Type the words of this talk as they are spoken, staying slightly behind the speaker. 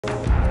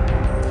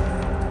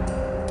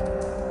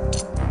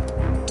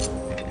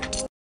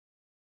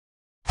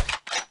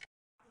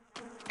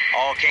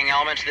All King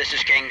elements, this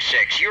is King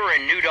 6. You're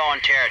in New Dawn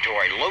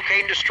territory.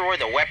 Locate and destroy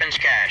the weapons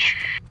cache.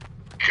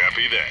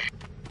 Copy that.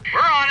 We're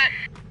on it!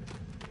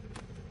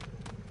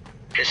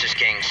 This is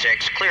King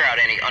 6. Clear out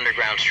any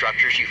underground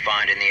structures you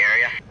find in the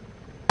area.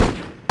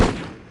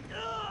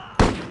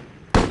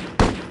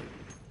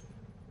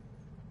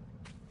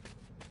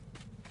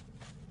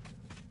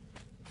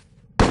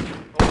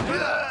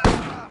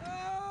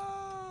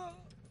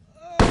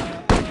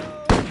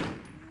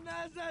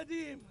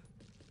 Nazadim!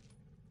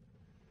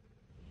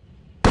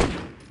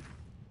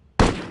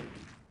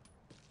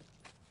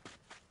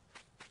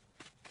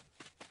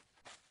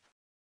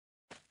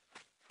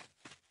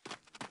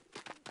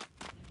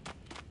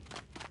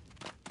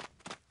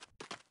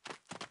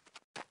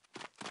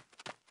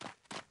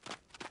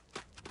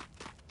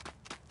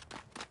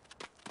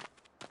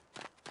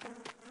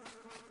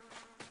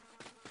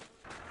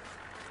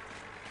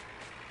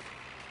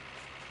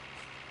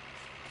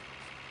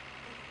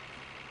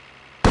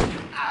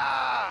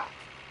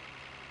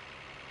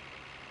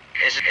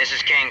 This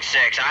is King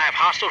 6. I have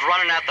hostiles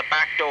running out the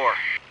back door.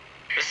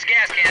 This is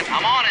Gas Can.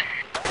 I'm on it.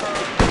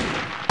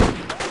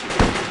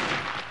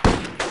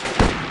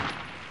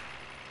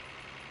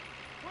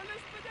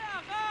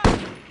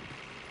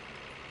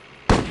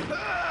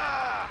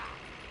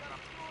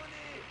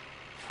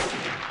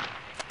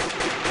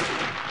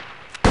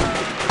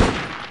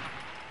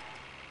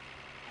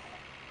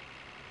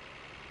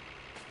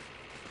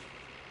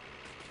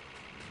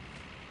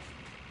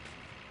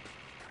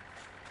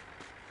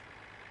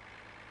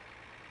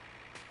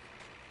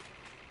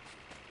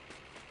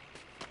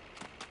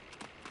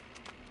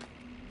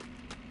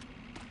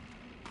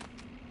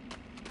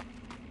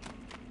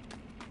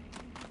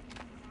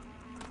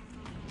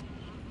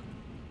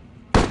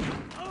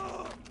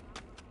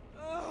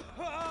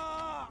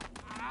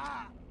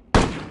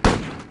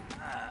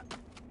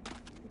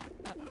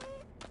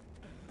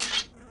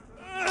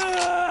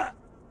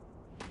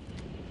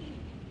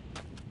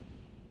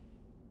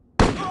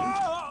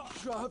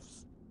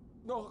 Schaff's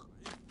noch.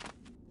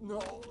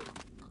 No.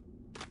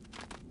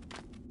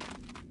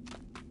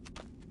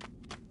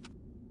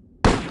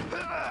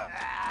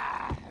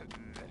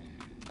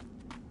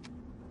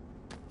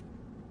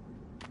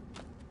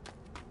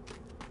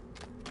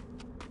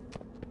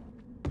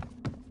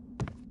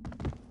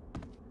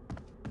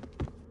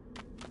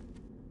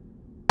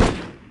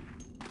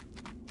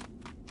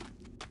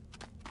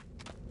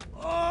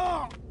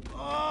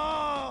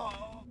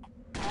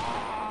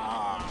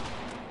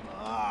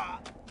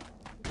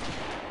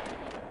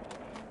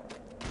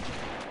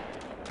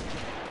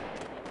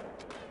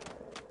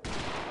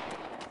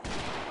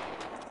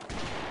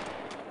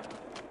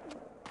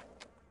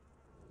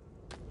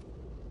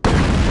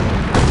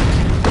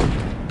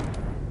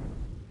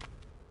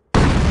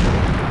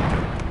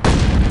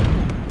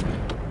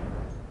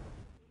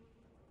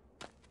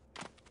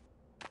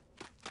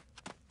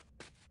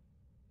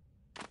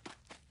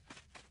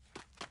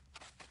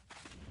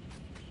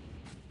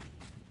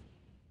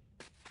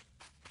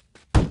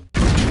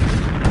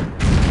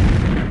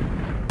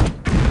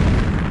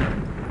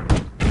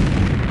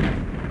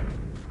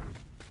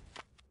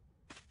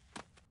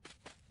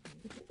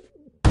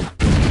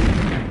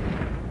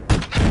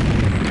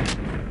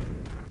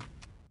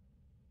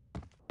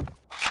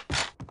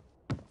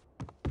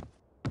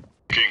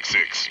 King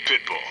 6,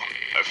 Pitbull.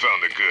 I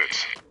found the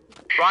goods.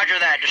 Roger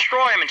that.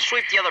 Destroy them and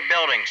sweep the other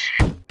buildings.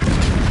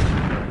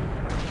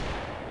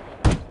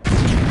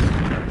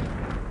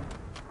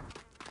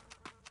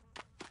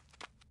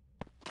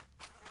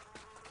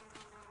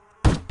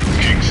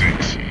 King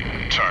 6,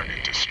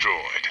 target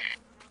destroyed.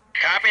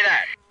 Copy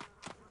that.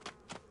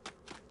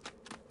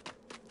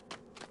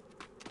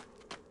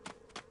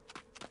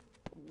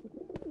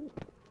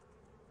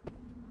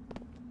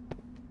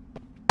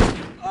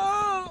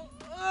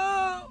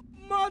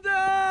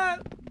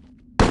 Mother!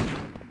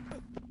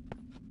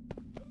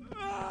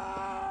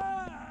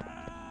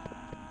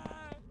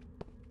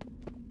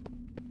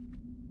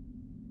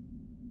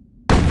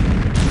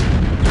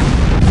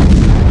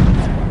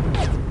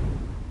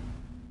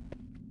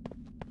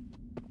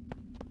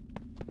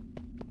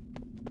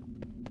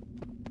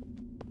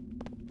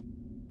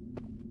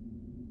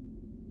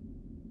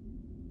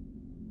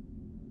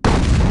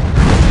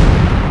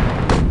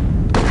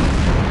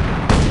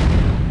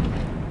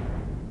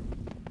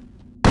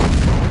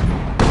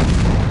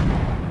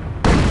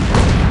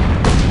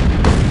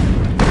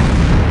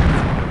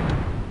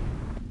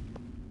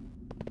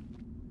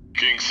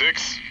 King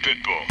 6,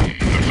 Pitbull.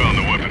 I found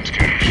the weapons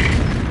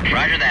cache.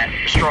 Roger that.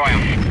 Destroy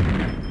them.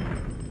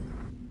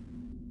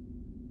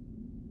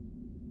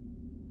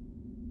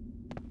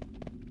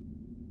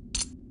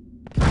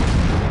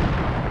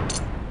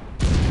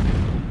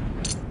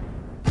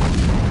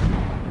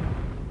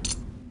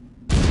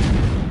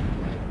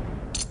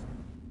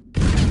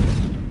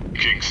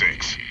 King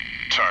 6,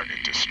 target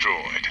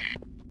destroyed.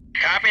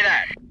 Copy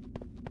that.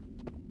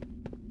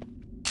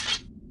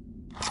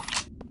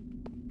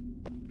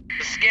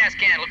 This is Gas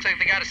Can. Looks like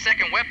they got a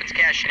second weapons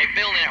cache in a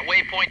building at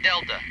Waypoint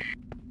Delta.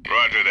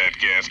 Roger that,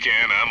 Gas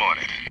Can. I'm on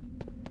it.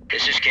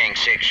 This is King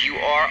 6. You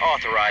are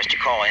authorized to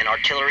call in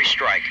artillery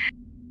strike.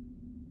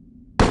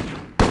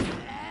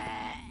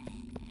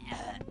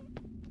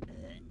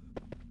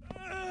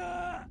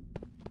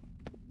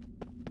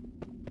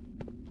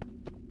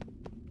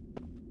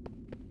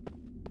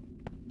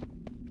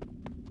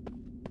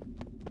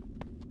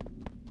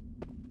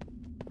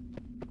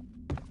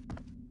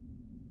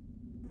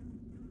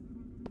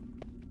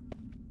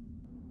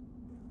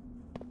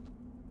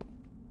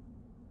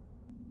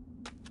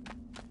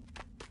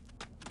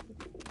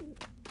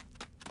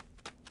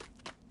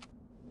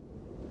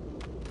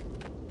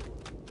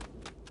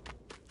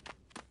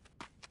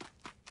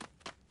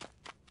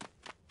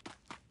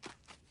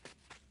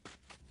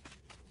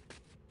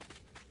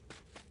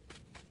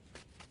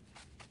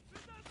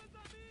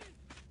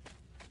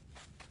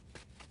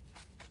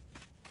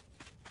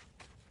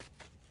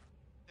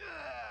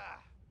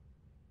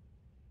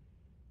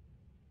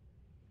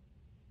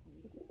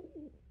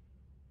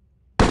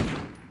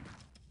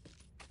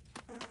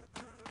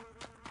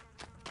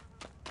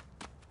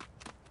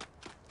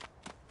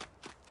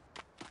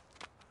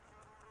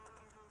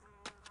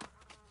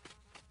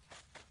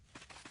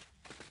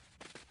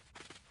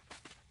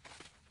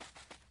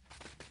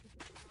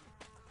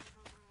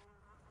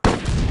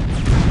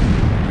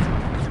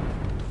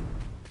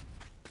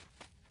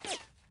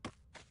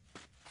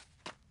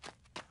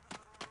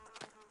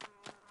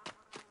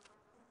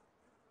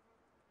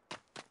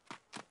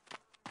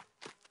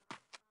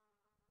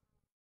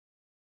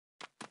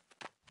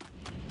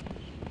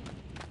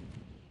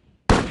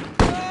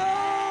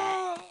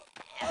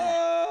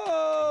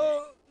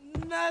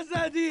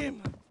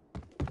 نزدیم.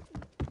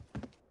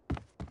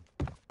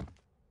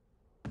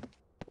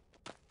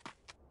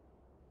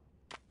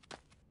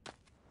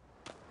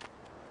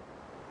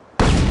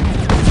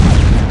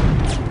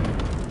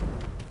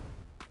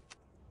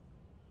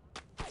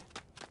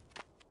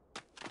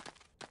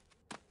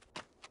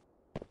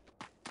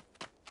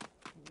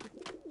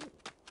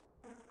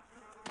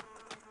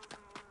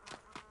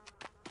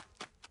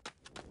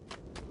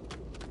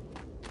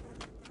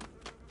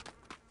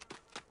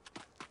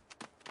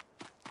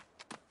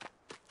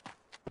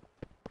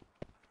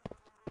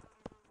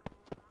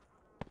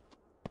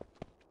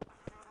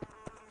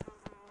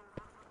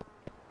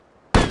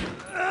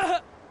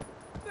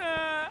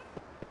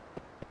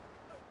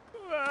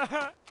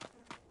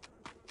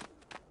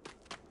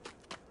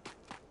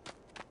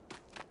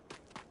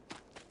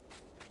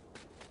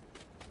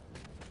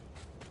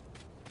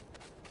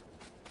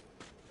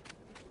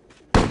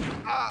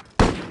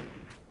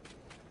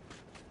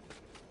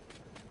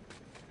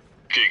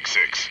 King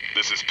 6,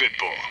 this is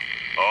Pitbull.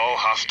 All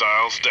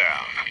hostiles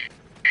down.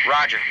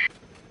 Roger.